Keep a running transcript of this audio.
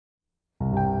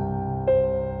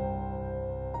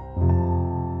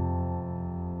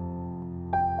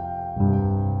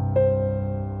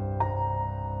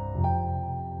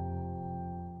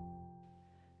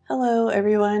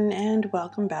everyone, and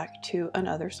welcome back to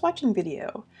another swatching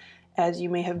video. As you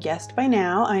may have guessed by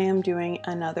now, I am doing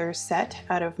another set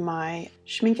out of my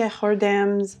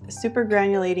Schmincke super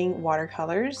granulating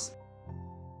watercolors.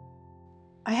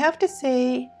 I have to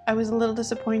say I was a little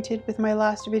disappointed with my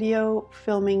last video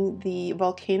filming the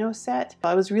volcano set.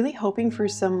 I was really hoping for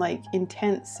some like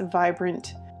intense,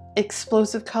 vibrant,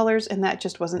 explosive colors, and that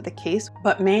just wasn't the case.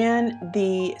 But man,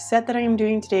 the set that I am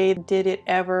doing today, did it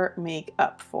ever make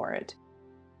up for it.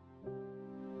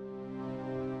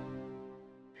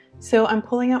 So I'm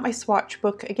pulling out my swatch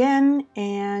book again,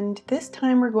 and this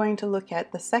time we're going to look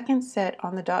at the second set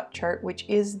on the dot chart, which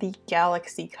is the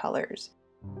Galaxy colors.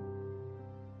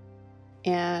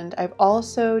 And I've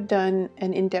also done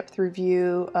an in-depth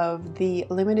review of the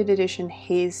limited edition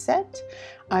Haze set.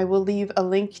 I will leave a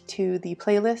link to the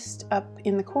playlist up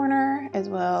in the corner as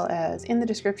well as in the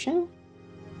description.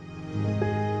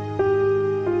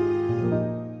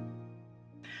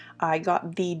 I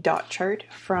got the dot chart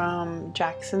from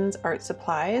Jackson's Art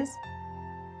Supplies.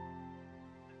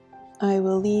 I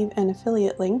will leave an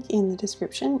affiliate link in the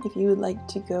description if you would like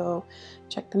to go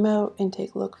check them out and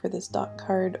take a look for this dot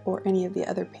card or any of the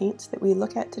other paints that we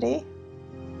look at today.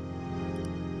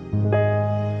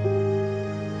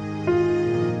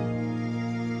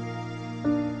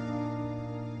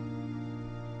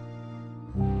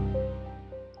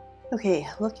 Okay,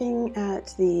 looking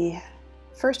at the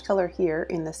first color here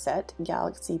in the set,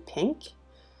 Galaxy Pink.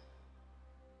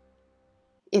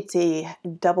 It's a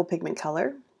double pigment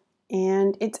color,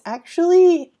 and it's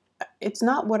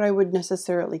not what I would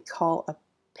necessarily call a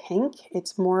pink.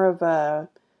 It's more of a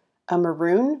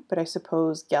maroon, but I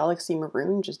suppose Galaxy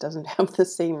Maroon just doesn't have the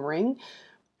same ring.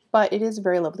 But it is a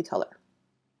very lovely color.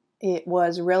 It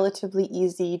was relatively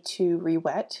easy to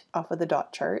re-wet off of the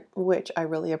dot chart, which I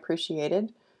really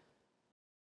appreciated.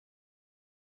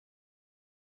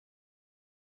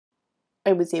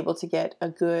 I was able to get a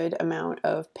good amount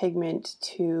of pigment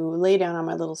to lay down on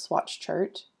my little swatch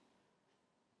chart.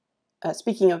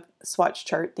 Speaking of swatch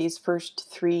chart, these first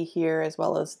three here, as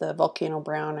well as the Volcano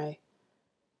Brown, I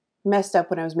messed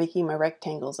up when I was making my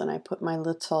rectangles, and I put my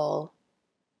little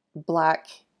black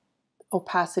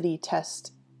opacity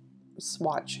test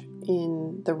swatch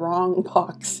in the wrong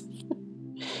box.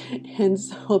 And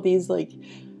so these like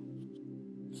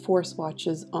 4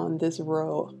 swatches on this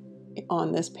row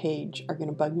on this page are going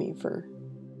to bug me for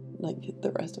like the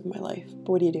rest of my life.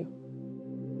 But what do you do?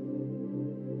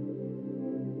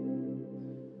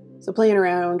 So playing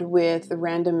around with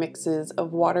random mixes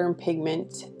of water and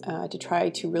pigment to try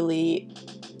to really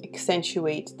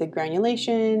accentuate the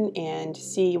granulation and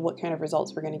see what kind of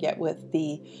results we're going to get with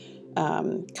the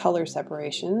color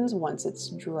separations once it's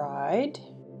dried.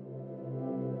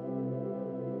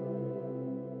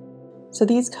 So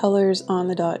these colors on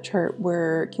the dot chart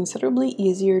were considerably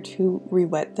easier to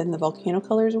re-wet than the volcano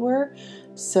colors were,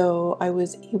 so I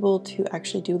was able to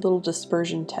actually do little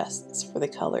dispersion tests for the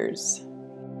colors.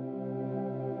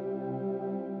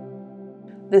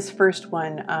 This first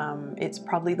one, it's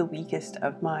probably the weakest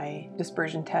of my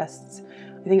dispersion tests.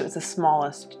 I think it was the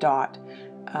smallest dot,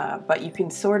 but you can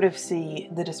sort of see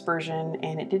the dispersion,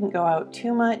 and it didn't go out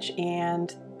too much,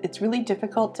 and it's really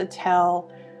difficult to tell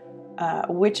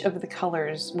which of the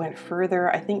colors went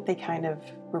further. I think they kind of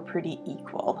were pretty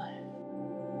equal.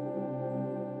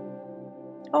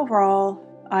 Overall,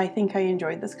 I think I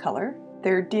enjoyed this color.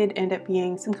 There did end up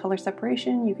being some color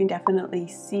separation. You can definitely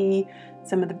see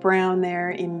some of the brown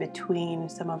there in between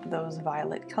some of those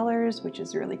violet colors, which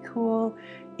is really cool.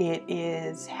 It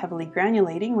is heavily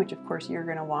granulating, which of course you're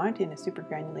going to want in a super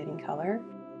granulating color.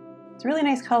 It's a really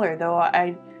nice color, though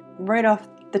I right off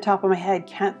the top of my head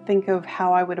can't think of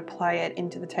how I would apply it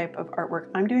into the type of artwork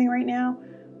I'm doing right now,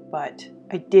 but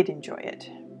I did enjoy it.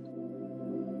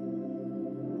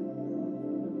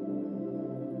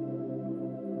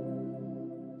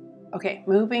 Okay,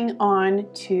 moving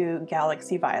on to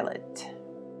Galaxy Violet,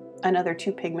 another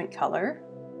 2 pigment color.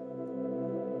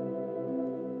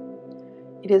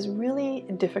 It is really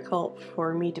difficult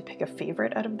for me to pick a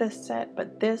favorite out of this set,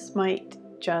 but this might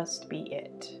just be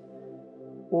it.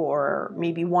 Or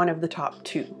maybe one of the top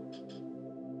 2.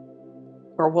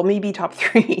 Or well, maybe top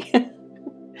 3.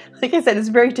 Like I said, it's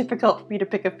very difficult for me to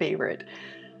pick a favorite.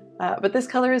 But this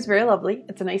color is very lovely.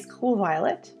 It's a nice cool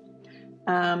violet.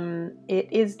 It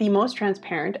is the most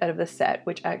transparent out of the set,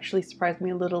 which actually surprised me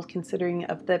a little considering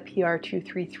of the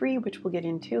PR233, which we'll get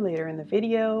into later in the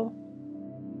video.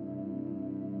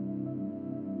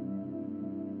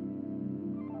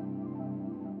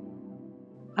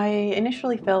 I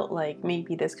initially felt like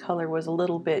maybe this color was a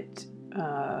little bit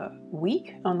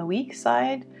weak, on the weak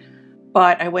side,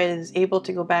 but I was able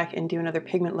to go back and do another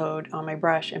pigment load on my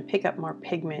brush and pick up more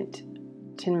pigment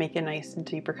to make a nice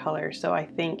deeper color. So I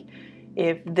think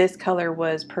if this color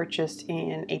was purchased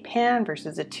in a pan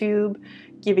versus a tube,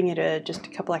 giving it just a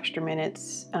couple extra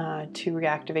minutes to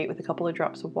reactivate with a couple of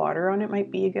drops of water on it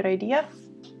might be a good idea.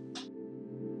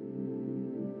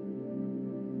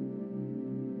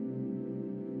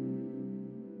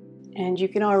 And you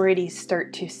can already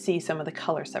start to see some of the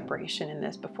color separation in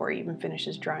this before it even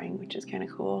finishes drying, which is kind of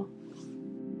cool.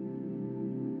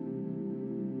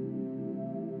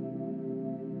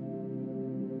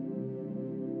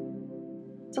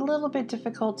 It's a little bit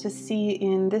difficult to see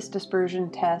in this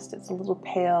dispersion test. It's a little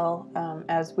pale,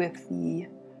 as with the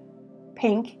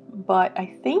pink, but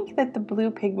I think that the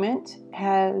blue pigment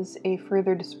has a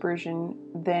further dispersion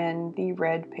than the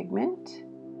red pigment.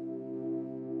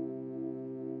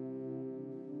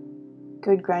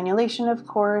 Good granulation, of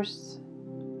course.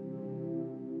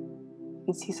 You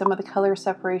can see some of the color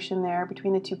separation there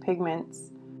between the two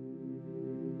pigments.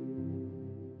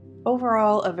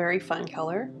 Overall, a very fun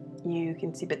color. You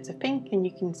can see bits of pink, and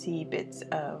you can see bits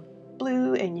of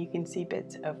blue, and you can see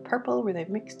bits of purple where they've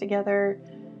mixed together.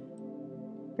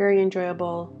 Very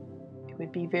enjoyable. It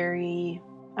would be very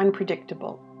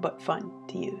unpredictable, but fun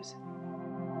to use.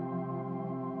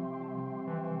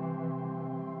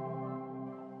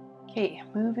 Okay,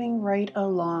 moving right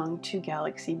along to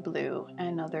Galaxy Blue,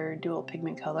 another dual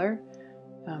pigment color.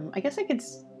 I guess I could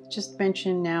just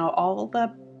mention now all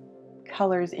the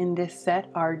colors in this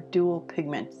set are dual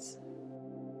pigments.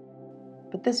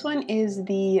 But this one is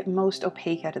the most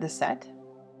opaque out of the set,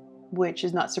 which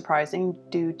is not surprising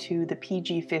due to the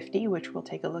PG50, which we'll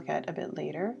take a look at a bit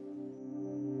later.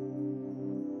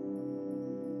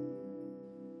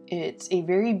 It's a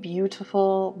very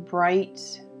beautiful, bright,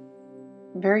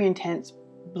 very intense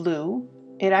blue.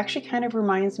 It actually kind of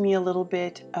reminds me a little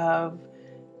bit of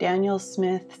Daniel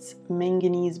Smith's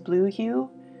Manganese Blue hue,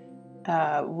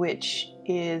 which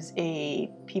is a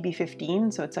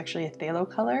PB15, so it's actually a phthalo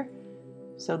color.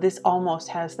 So this almost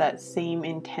has that same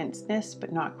intenseness,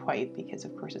 but not quite, because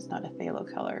of course it's not a phthalo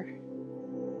color.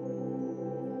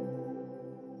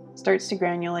 Starts to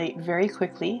granulate very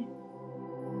quickly.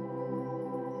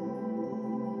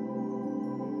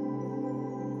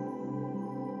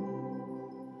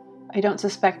 I don't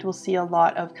suspect we'll see a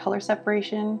lot of color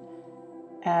separation,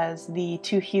 as the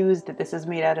two hues that this is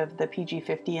made out of, the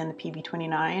PG50 and the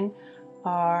PB29,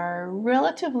 are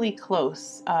relatively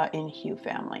close in hue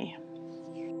family.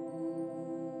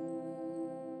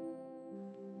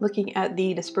 Looking at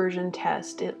the dispersion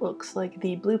test, it looks like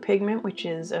the blue pigment, which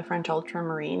is a French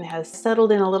ultramarine, has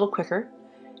settled in a little quicker,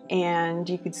 and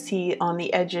you could see on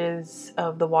the edges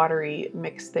of the watery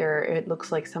mix there, it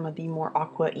looks like some of the more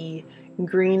aqua-y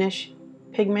greenish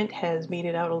pigment has made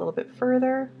it out a little bit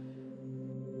further.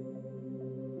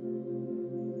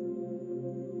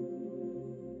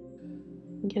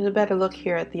 Get a better look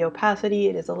here at the opacity.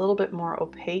 It is a little bit more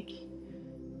opaque,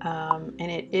 and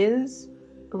it is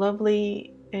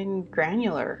lovely and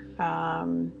granular.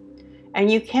 And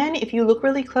you can, if you look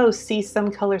really close, see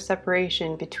some color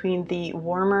separation between the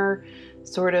warmer,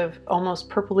 sort of almost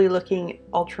purpley looking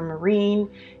ultramarine,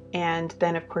 and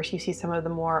then of course you see some of the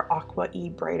more aqua-y,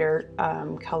 brighter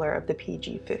color of the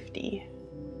PG50.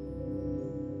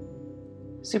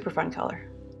 Super fun color.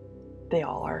 They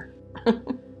all are.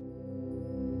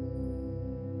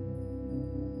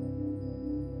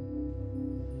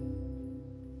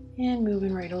 And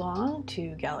moving right along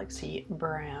to Galaxy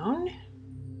Brown.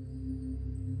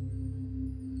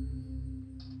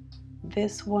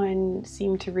 This one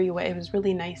seemed to re-wet. It was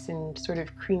really nice and sort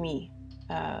of creamy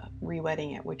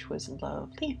re-wetting it, which was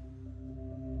lovely.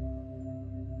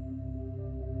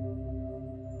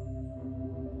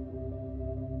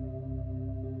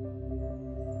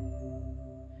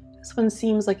 This one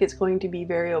seems like it's going to be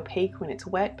very opaque when it's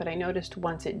wet, but I noticed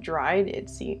once it dried, it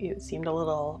seemed a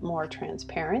little more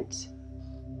transparent.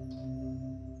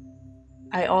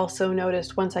 I also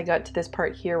noticed once I got to this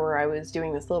part here where I was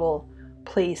doing this little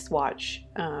play swatch,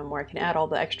 where I can add all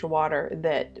the extra water,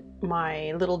 that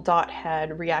my little dot had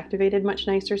reactivated much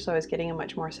nicer, so I was getting a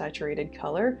much more saturated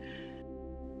color.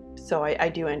 So I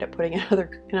do end up putting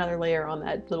another layer on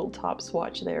that little top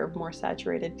swatch there of more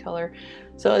saturated color.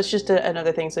 So it's just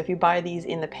another thing. So if you buy these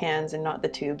in the pans and not the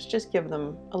tubes, just give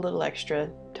them a little extra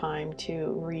time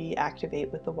to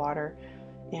reactivate with the water,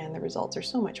 and the results are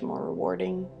so much more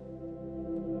rewarding.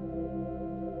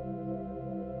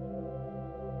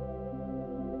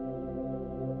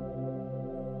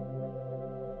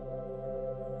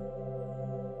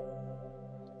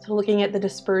 So looking at the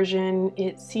dispersion,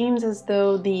 it seems as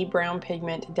though the brown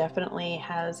pigment definitely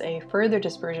has a further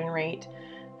dispersion rate.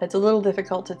 It's a little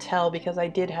difficult to tell because I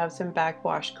did have some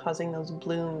backwash causing those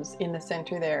blooms in the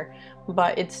center there,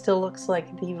 but it still looks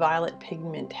like the violet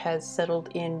pigment has settled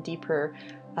in deeper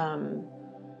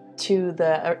to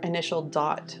the initial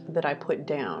dot that I put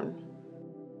down.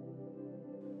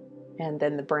 And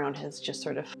then the brown has just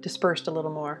sort of dispersed a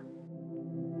little more.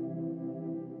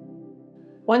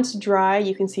 Once dry,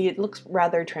 you can see it looks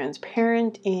rather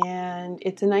transparent, and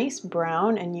it's a nice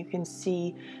brown, and you can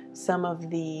see some of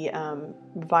the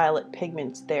violet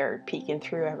pigments there peeking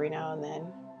through every now and then.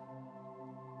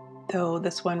 Though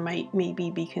this one might maybe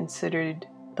be considered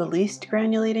the least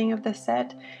granulating of the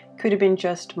set. Could have been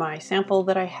just my sample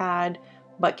that I had,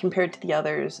 but compared to the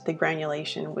others, the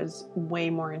granulation was way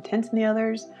more intense than the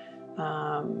others.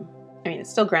 I mean, it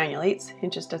still granulates,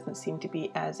 it just doesn't seem to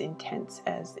be as intense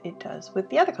as it does with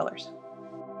the other colors.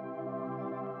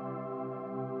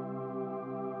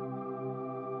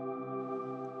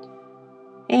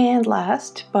 And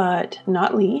last but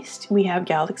not least, we have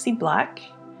Galaxy Black.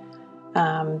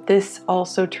 This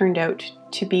also turned out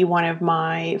to be one of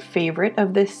my favorite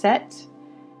of this set.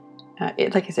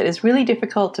 Like I said, it's really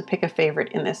difficult to pick a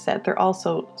favorite in this set. They're all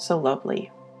so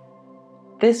lovely.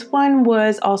 This one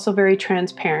was also very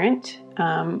transparent,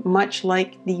 much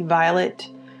like the violet.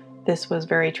 This was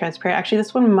very transparent. Actually,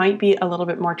 this one might be a little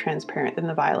bit more transparent than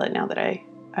the violet now that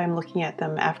I'm looking at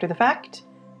them after the fact.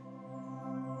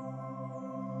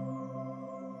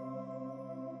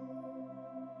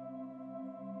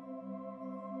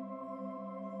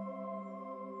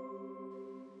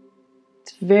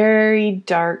 It's very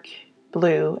dark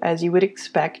blue, as you would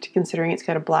expect, considering it's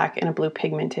got a black and a blue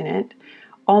pigment in it.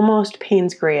 Almost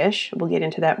Payne's grayish. We'll get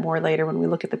into that more later when we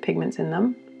look at the pigments in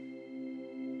them.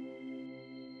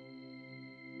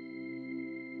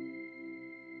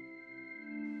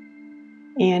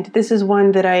 And this is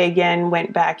one that I again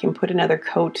went back and put another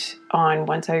coat on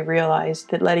once I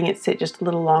realized that letting it sit just a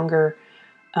little longer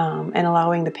and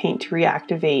allowing the paint to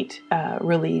reactivate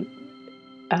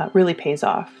really pays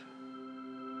off.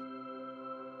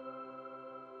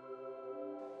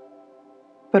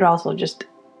 But also just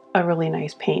a really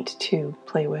nice paint to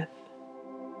play with.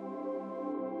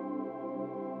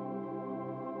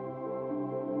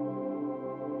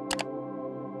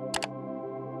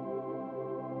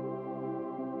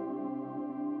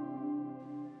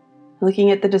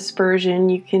 Looking at the dispersion,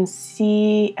 you can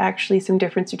see actually some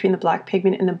difference between the black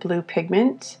pigment and the blue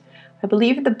pigment. I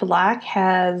believe the black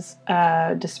has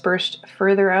dispersed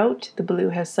further out. The blue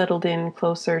has settled in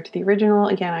closer to the original.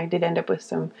 Again, I did end up with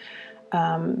some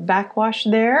backwash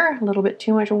there, a little bit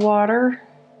too much water.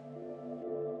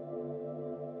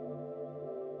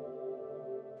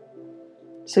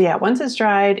 So yeah, once it's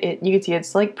dried, you can see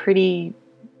it's like pretty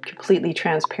completely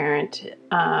transparent.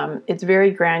 It's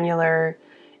very granular.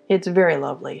 It's very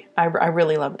lovely. I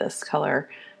really love this color.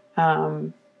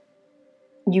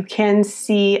 You can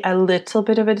see a little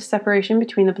bit of a separation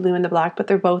between the blue and the black, but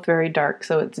they're both very dark,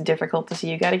 so it's difficult to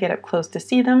see. You got to get up close to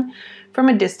see them. From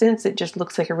a distance, it just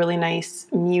looks like a really nice,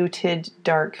 muted,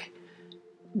 dark,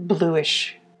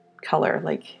 bluish color.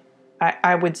 Like,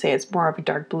 I would say it's more of a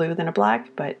dark blue than a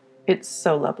black, but it's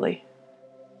so lovely.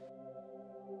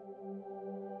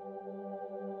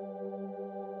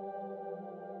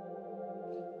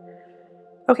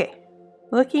 Okay.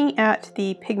 Looking at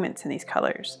the pigments in these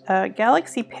colors,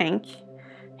 Galaxy Pink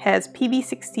has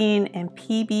PB16 and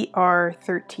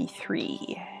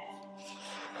PBR33.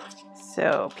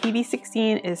 So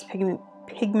PB16 is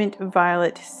Pigment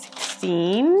Violet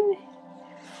 16,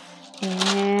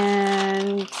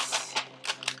 and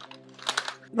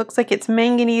looks like it's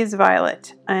Manganese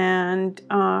Violet, and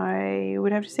I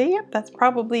would have to say, yep, that's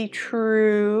probably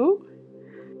true.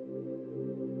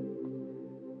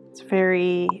 It's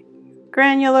very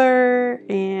granular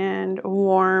and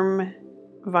warm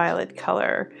violet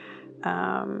color.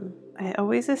 I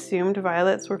always assumed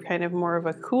violets were kind of more of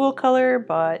a cool color,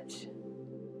 but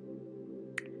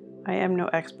I am no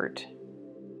expert.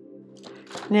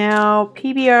 Now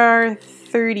PBR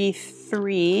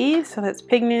 33, so that's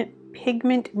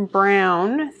Pigment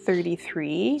Brown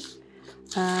 33.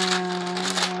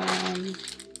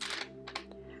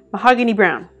 Mahogany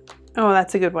Brown. Oh,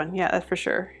 that's a good one. Yeah, that's for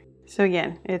sure. So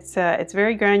again, it's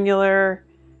very granular.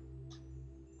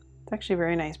 It's actually a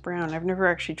very nice brown. I've never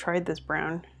actually tried this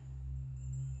brown.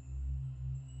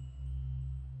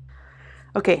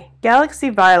 Okay, Galaxy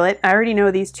Violet. I already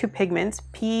know these two pigments,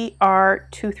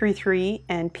 PR233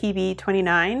 and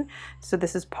PB29. So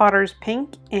this is Potter's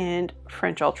Pink and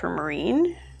French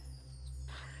Ultramarine.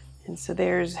 And so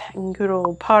there's good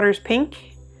old Potter's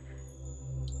Pink.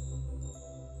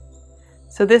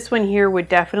 So this one here would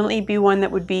definitely be one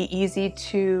that would be easy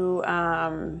to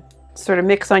sort of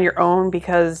mix on your own,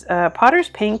 because Potter's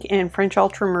Pink and French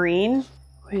Ultramarine,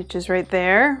 which is right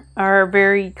there, are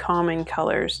very common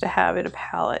colors to have in a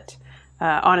palette.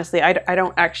 Honestly, I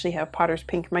don't actually have Potter's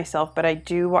Pink myself, but I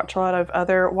do watch a lot of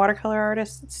other watercolor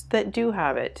artists that do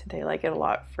have it. They like it a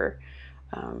lot for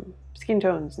skin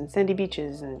tones and sandy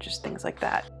beaches and just things like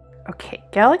that. Okay,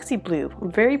 Galaxy Blue,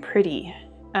 very pretty.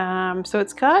 So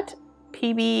it's got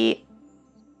PB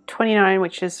 29,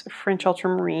 which is French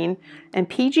Ultramarine, and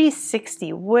PG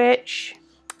 60, which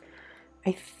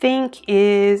I think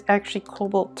is actually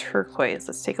Cobalt Turquoise.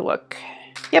 Let's take a look.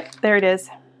 Yep, there it is.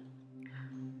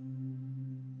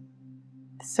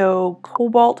 So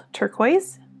Cobalt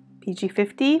Turquoise, PG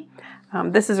 50.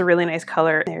 This is a really nice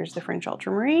color. There's the French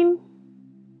Ultramarine,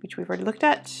 which we've already looked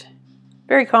at.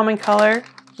 Very common color,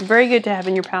 very good to have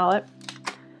in your palette.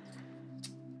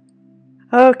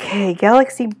 Okay,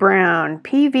 Galaxy Brown,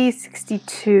 PV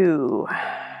 62.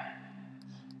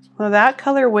 Well, that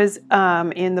color was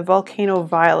in the Volcano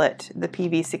Violet, the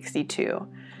PV 62,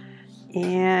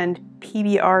 and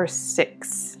PBR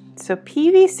 6. So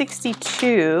PV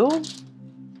 62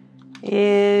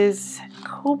 is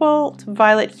Cobalt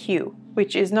Violet Hue,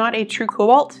 which is not a true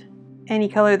cobalt. Any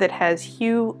color that has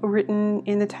hue written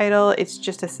in the title, it's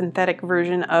just a synthetic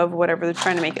version of whatever they're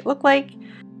trying to make it look like.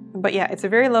 But yeah, it's a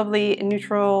very lovely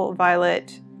neutral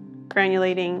violet,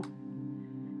 granulating,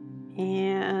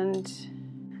 and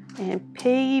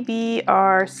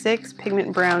PBR 6,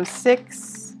 Pigment Brown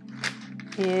 6,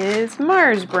 is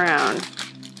Mars Brown.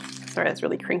 Sorry, that's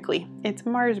really crinkly. It's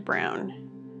Mars Brown.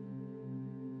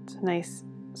 It's a nice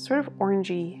sort of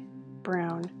orangey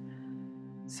brown.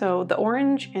 So the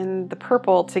orange and the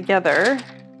purple together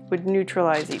would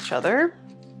neutralize each other.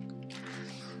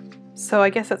 So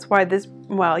I guess that's why this,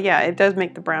 well, yeah, it does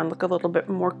make the brown look a little bit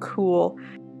more cool.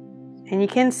 And you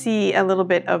can see a little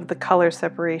bit of the color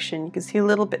separation. You can see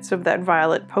little bits of that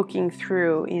violet poking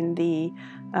through in the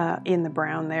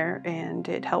brown there, and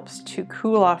it helps to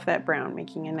cool off that brown,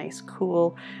 making a nice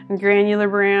cool granular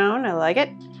brown. I like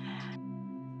it.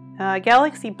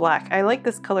 Galaxy Black, I like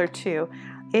this color too.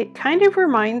 It kind of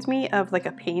reminds me of like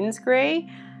a Payne's gray.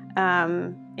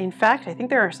 In fact, I think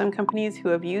there are some companies who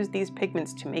have used these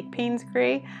pigments to make Payne's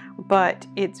gray, but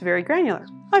it's very granular,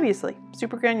 obviously.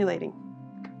 Super granulating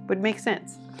would make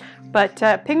sense. But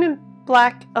Pigment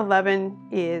Black 11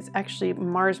 is actually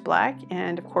Mars Black,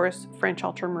 and of course French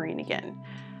Ultramarine again.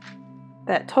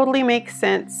 That totally makes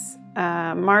sense.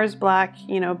 Mars Black,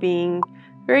 you know, being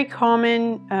very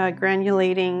common,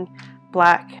 granulating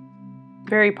black.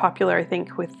 Very popular, I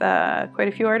think, with quite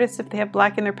a few artists if they have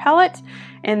black in their palette.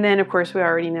 And then, of course, we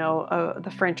already know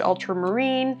the French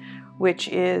Ultramarine, which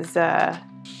is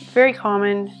very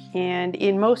common. And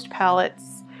in most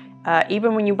palettes,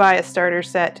 even when you buy a starter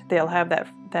set, they'll have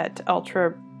that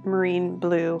Ultramarine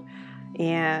blue.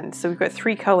 And so we've got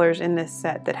 3 colors in this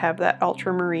set that have that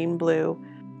Ultramarine blue.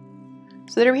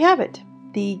 So there we have it.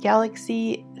 The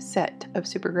Galaxy set of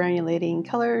super granulating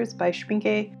colors by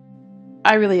Schmincke.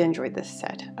 I really enjoyed this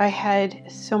set. I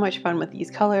had so much fun with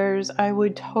these colors. I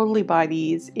would totally buy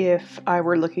these if I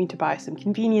were looking to buy some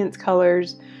convenience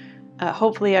colors.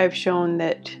 Hopefully I've shown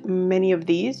that many of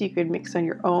these you could mix on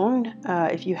your own.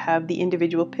 If you have the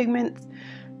individual pigments,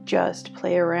 just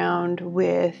play around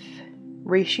with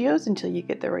ratios until you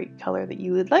get the right color that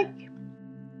you would like.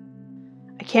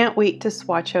 I can't wait to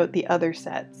swatch out the other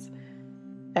sets.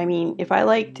 I mean, if I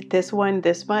liked this one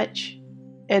this much,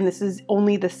 and this is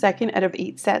only the second out of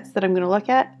 8 sets that I'm going to look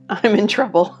at, I'm in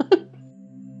trouble.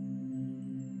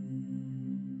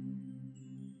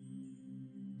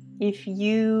 If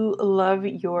you love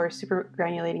your super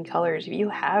granulating colors, if you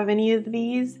have any of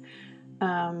these,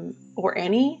 or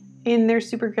any in their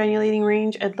super granulating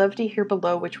range, I'd love to hear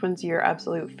below which ones are your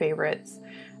absolute favorites.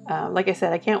 Like I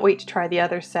said, I can't wait to try the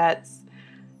other sets.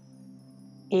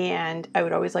 And I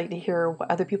would always like to hear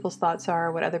what other people's thoughts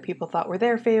are, what other people thought were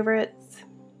their favorites.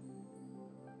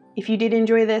 If you did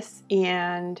enjoy this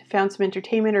and found some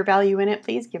entertainment or value in it,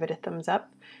 please give it a thumbs up.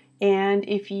 And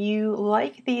if you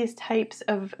like these types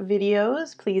of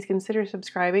videos, please consider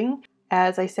subscribing.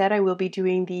 As I said, I will be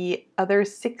doing the other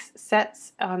 6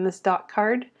 sets on this dot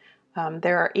card.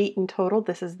 There are 8 in total.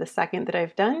 This is the second that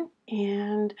I've done.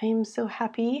 And I am so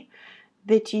happy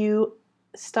that you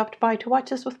stopped by to watch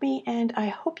this with me. And I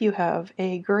hope you have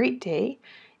a great day.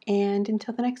 And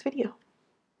until the next video,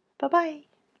 bye-bye.